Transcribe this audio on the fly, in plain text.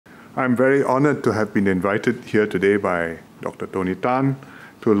I'm very honored to have been invited here today by Dr. Tony Tan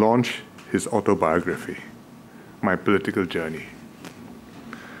to launch his autobiography, My Political Journey.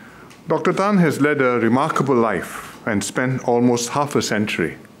 Dr. Tan has led a remarkable life and spent almost half a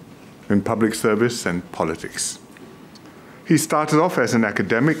century in public service and politics. He started off as an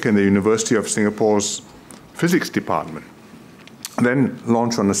academic in the University of Singapore's physics department, then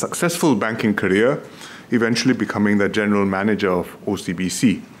launched on a successful banking career, eventually becoming the general manager of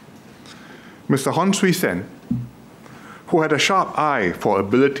OCBC. Mr. Hon Swee Sen, who had a sharp eye for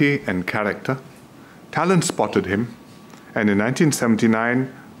ability and character, talent spotted him, and in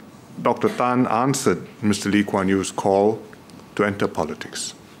 1979, Dr. Tan answered Mr. Lee Kuan Yew's call to enter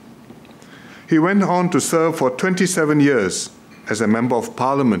politics. He went on to serve for 27 years as a Member of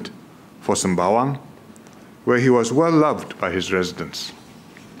Parliament for Sembawang, where he was well loved by his residents.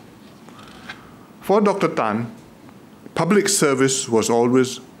 For Dr. Tan, public service was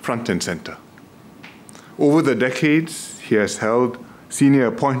always front and center. Over the decades, he has held senior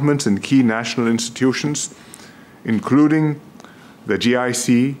appointments in key national institutions, including the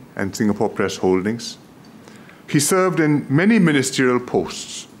GIC and Singapore Press Holdings. He served in many ministerial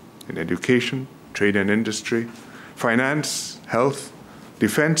posts in education, trade and industry, finance, health,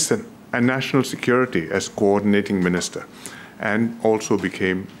 defense, and national security as coordinating minister, and also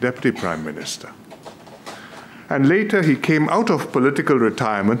became deputy prime minister. And later he came out of political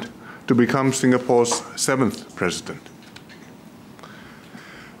retirement to become Singapore's 7th president.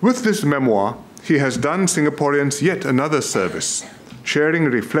 With this memoir, he has done Singaporeans yet another service, sharing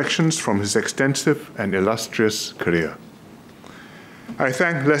reflections from his extensive and illustrious career. I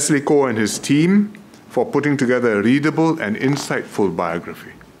thank Leslie Koh and his team for putting together a readable and insightful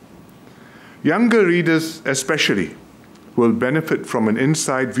biography. Younger readers especially will benefit from an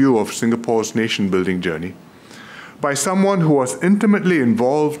inside view of Singapore's nation-building journey by someone who was intimately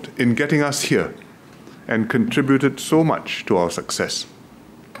involved in getting us here and contributed so much to our success.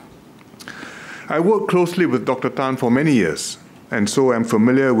 I worked closely with Dr. Tan for many years, and so am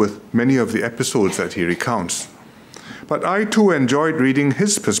familiar with many of the episodes that he recounts. But I too enjoyed reading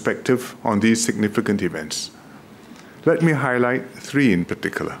his perspective on these significant events. Let me highlight 3 in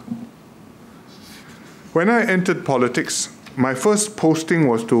particular. When I entered politics, my first posting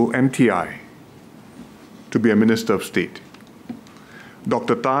was to MTI, to be a Minister of State.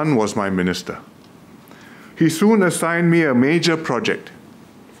 Dr. Tan was my minister. He soon assigned me a major project,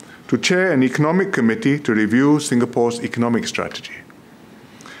 to chair an economic committee to review Singapore's economic strategy.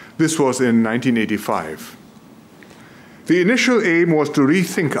 This was in 1985. The initial aim was to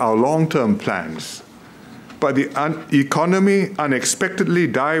rethink our long-term plans, but the economy unexpectedly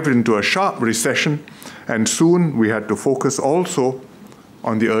dived into a sharp recession, and soon we had to focus also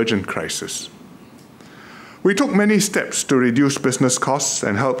on the urgent crisis. We took many steps to reduce business costs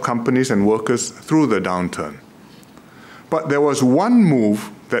and help companies and workers through the downturn. But there was one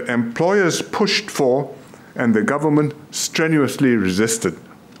move that employers pushed for and the government strenuously resisted: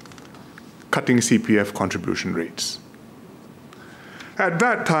 cutting CPF contribution rates. At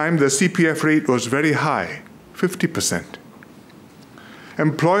that time, the CPF rate was very high, 50%.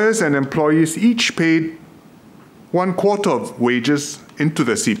 Employers and employees each paid 1/4 of wages into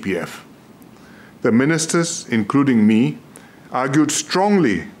the CPF. The ministers, including me, argued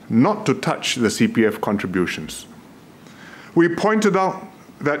strongly not to touch the CPF contributions. We pointed out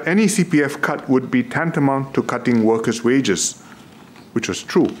that any CPF cut would be tantamount to cutting workers' wages, which was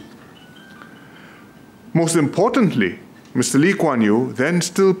true. Most importantly, Mr. Lee Kuan Yew, then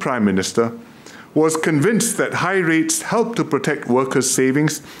still Prime Minister, was convinced that high rates helped to protect workers'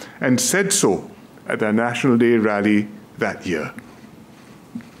 savings and said so at the National Day rally that year.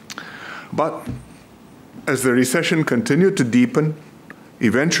 But as the recession continued to deepen,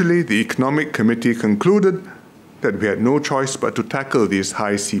 eventually the Economic Committee concluded that we had no choice but to tackle these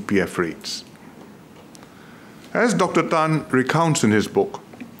high CPF rates. As Dr. Tan recounts in his book,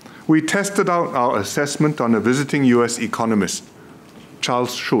 we tested out our assessment on a visiting US economist,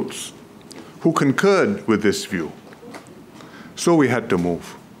 Charles Schulz, who concurred with this view. So we had to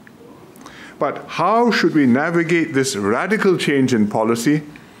move. But how should we navigate this radical change in policy,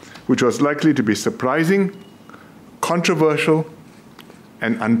 which was likely to be surprising, controversial,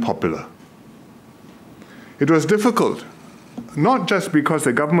 and unpopular? It was difficult, not just because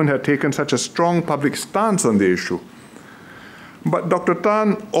the government had taken such a strong public stance on the issue, but Dr.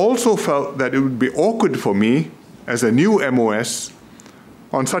 Tan also felt that it would be awkward for me, as a new MOS,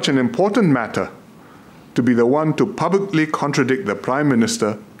 on such an important matter, to be the one to publicly contradict the Prime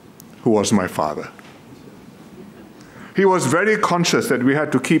Minister, who was my father. He was very conscious that we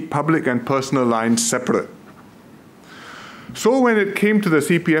had to keep public and personal lines separate. So when it came to the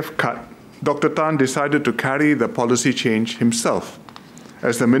CPF cut, Dr. Tan decided to carry the policy change himself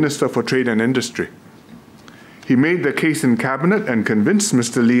as the Minister for Trade and Industry. He made the case in Cabinet and convinced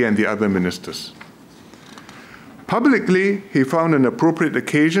Mr. Lee and the other ministers. Publicly, he found an appropriate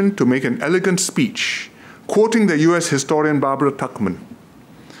occasion to make an elegant speech, quoting the US historian Barbara Tuchman,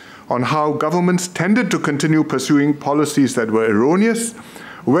 on how governments tended to continue pursuing policies that were erroneous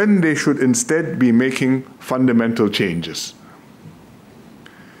when they should instead be making fundamental changes.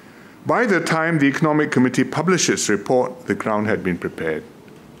 By the time the Economic Committee published its report, the ground had been prepared.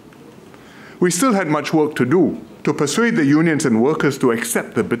 We still had much work to do to persuade the unions and workers to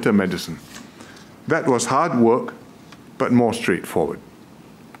accept the bitter medicine. That was hard work, but more straightforward.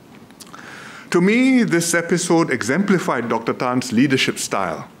 To me, this episode exemplified Dr. Tan's leadership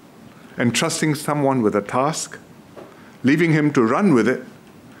style, entrusting someone with a task, leaving him to run with it,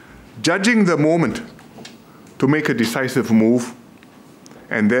 judging the moment to make a decisive move,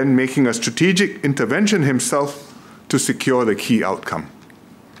 and then making a strategic intervention himself to secure the key outcome.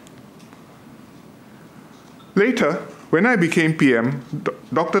 Later, when I became PM,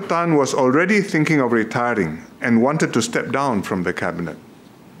 Dr. Tan was already thinking of retiring and wanted to step down from the cabinet.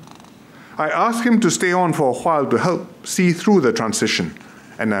 I asked him to stay on for a while to help see through the transition,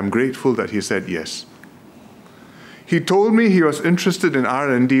 and I'm grateful that he said yes. He told me he was interested in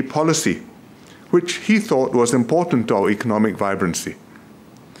R&D policy, which he thought was important to our economic vibrancy.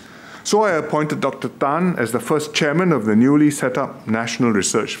 So I appointed Dr. Tan as the first chairman of the newly set up National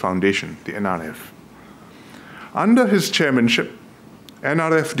Research Foundation, the NRF. Under his chairmanship,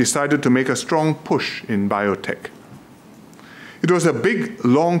 NRF decided to make a strong push in biotech. It was a big,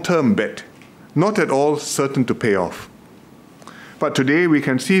 long-term bet, not at all certain to pay off. But today we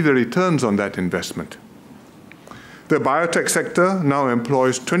can see the returns on that investment. The biotech sector now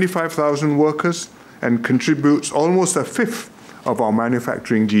employs 25,000 workers and contributes almost a fifth of our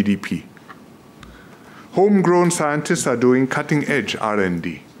manufacturing GDP. Homegrown scientists are doing cutting-edge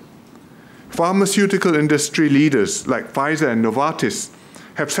R&D. Pharmaceutical industry leaders like Pfizer and Novartis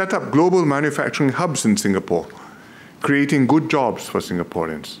have set up global manufacturing hubs in Singapore, creating good jobs for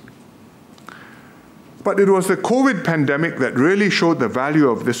Singaporeans. But it was the COVID pandemic that really showed the value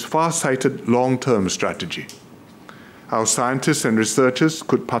of this far-sighted long-term strategy. Our scientists and researchers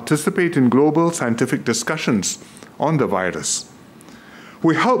could participate in global scientific discussions on the virus.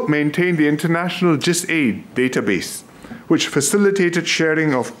 We helped maintain the international GISAID database, which facilitated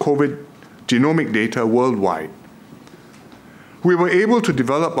sharing of COVID genomic data worldwide. We were able to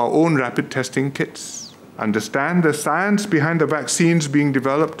develop our own rapid testing kits, understand the science behind the vaccines being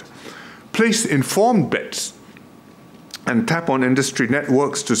developed, place informed bets, and tap on industry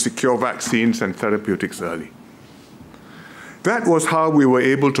networks to secure vaccines and therapeutics early. That was how we were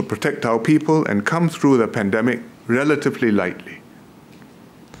able to protect our people and come through the pandemic relatively lightly.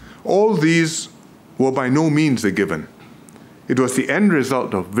 All these were by no means a given. It was the end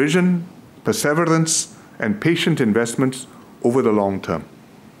result of vision, perseverance, and patient investments over the long term.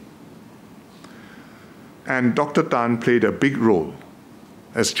 And Dr. Tan played a big role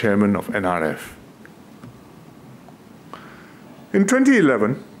as chairman of NRF. In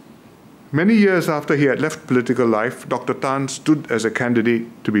 2011, many years after he had left political life, Dr. Tan stood as a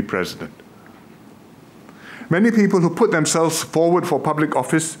candidate to be president. Many people who put themselves forward for public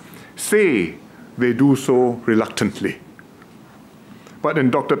office say they do so reluctantly. But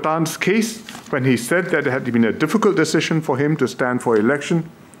in Dr. Tan's case, when he said that it had been a difficult decision for him to stand for election,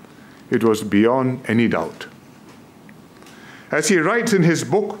 it was beyond any doubt. As he writes in his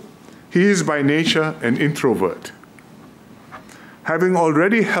book, he is by nature an introvert. Having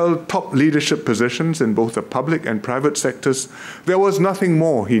already held top leadership positions in both the public and private sectors, there was nothing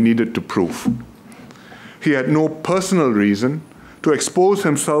more he needed to prove. He had no personal reason to expose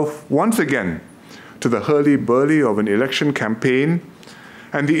himself once again to the hurly-burly of an election campaign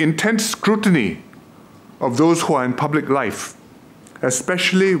and the intense scrutiny of those who are in public life,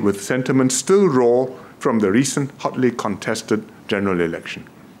 especially with sentiments still raw from the recent hotly contested general election.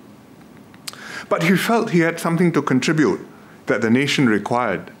 But he felt he had something to contribute that the nation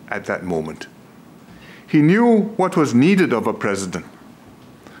required at that moment. He knew what was needed of a president: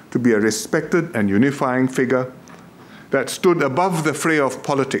 to be a respected and unifying figure that stood above the fray of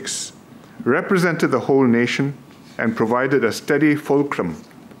politics, represented the whole nation, and provided a steady fulcrum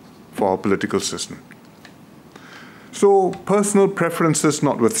for our political system. So, personal preferences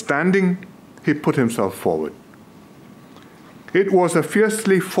notwithstanding, he put himself forward. It was a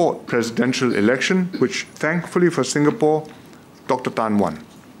fiercely fought presidential election, which, thankfully for Singapore, Dr. Tan won.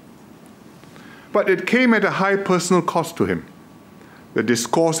 But it came at a high personal cost to him. The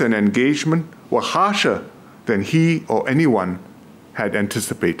discourse and engagement were harsher than he or anyone had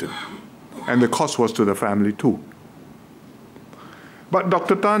anticipated. And the cost was to the family too. But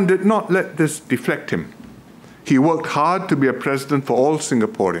Dr. Tan did not let this deflect him. He worked hard to be a president for all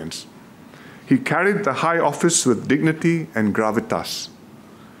Singaporeans. He carried the high office with dignity and gravitas.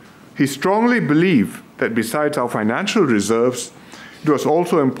 He strongly believed that besides our financial reserves, it was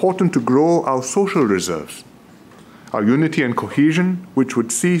also important to grow our social reserves, our unity and cohesion, which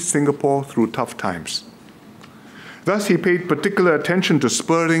would see Singapore through tough times. Thus, he paid particular attention to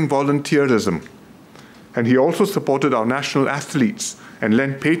spurring volunteerism, and he also supported our national athletes and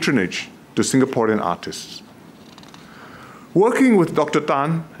lent patronage to Singaporean artists. Working with Dr.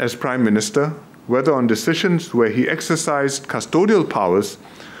 Tan as Prime Minister, whether on decisions where he exercised custodial powers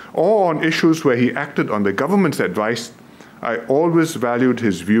or on issues where he acted on the government's advice, I always valued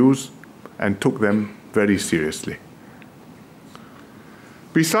his views and took them very seriously.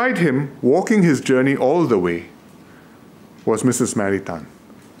 Beside him, walking his journey all the way, was Mrs. Mary Tan.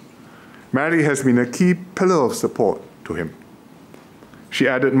 Mary has been a key pillar of support to him. She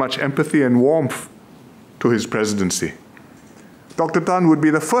added much empathy and warmth to his presidency. Dr. Tan would be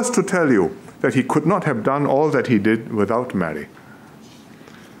the first to tell you that he could not have done all that he did without Mary.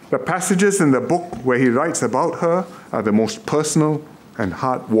 The passages in the book where he writes about her are the most personal and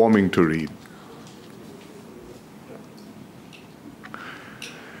heartwarming to read.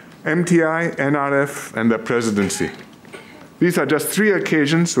 MTI, NRF, and the presidency. These are just 3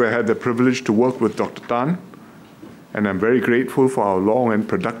 occasions where I had the privilege to work with Dr. Tan, and I'm very grateful for our long and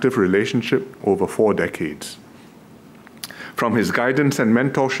productive relationship over 4 decades. From his guidance and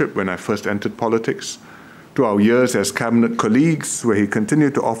mentorship when I first entered politics, to our years as cabinet colleagues, where he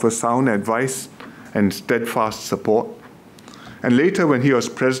continued to offer sound advice and steadfast support, and later when he was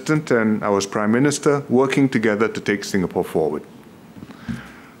president and I was prime minister, working together to take Singapore forward.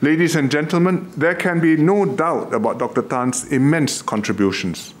 Ladies and gentlemen, there can be no doubt about Dr. Tan's immense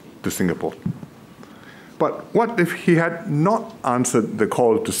contributions to Singapore. But what if he had not answered the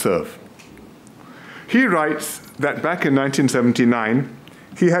call to serve? He writes that back in 1979,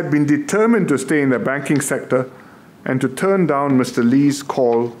 he had been determined to stay in the banking sector and to turn down Mr. Lee's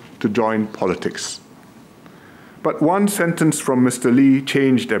call to join politics. But one sentence from Mr. Lee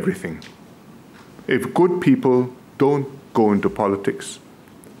changed everything. If good people don't go into politics,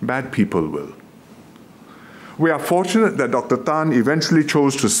 bad people will. We are fortunate that Dr. Tan eventually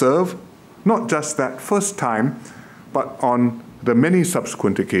chose to serve, not just that first time, but on the many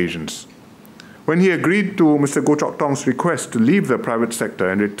subsequent occasions. When he agreed to Mr. Goh Chok Tong's request to leave the private sector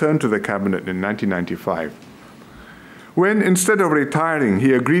and return to the cabinet in 1995. When, instead of retiring,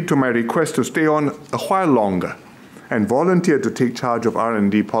 he agreed to my request to stay on a while longer and volunteered to take charge of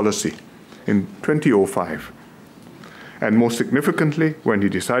R&D policy in 2005. And most significantly, when he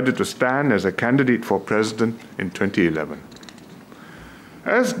decided to stand as a candidate for president in 2011.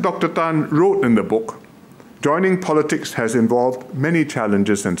 As Dr. Tan wrote in the book, joining politics has involved many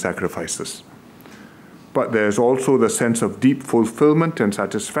challenges and sacrifices. But there's also the sense of deep fulfillment and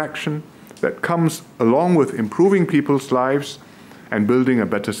satisfaction that comes along with improving people's lives and building a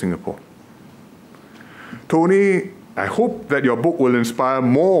better Singapore. Tony, I hope that your book will inspire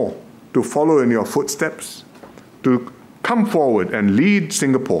more to follow in your footsteps, to come forward and lead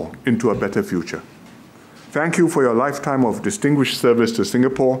Singapore into a better future. Thank you for your lifetime of distinguished service to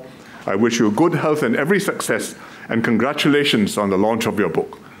Singapore. I wish you good health and every success, and congratulations on the launch of your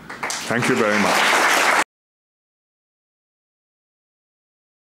book. Thank you very much.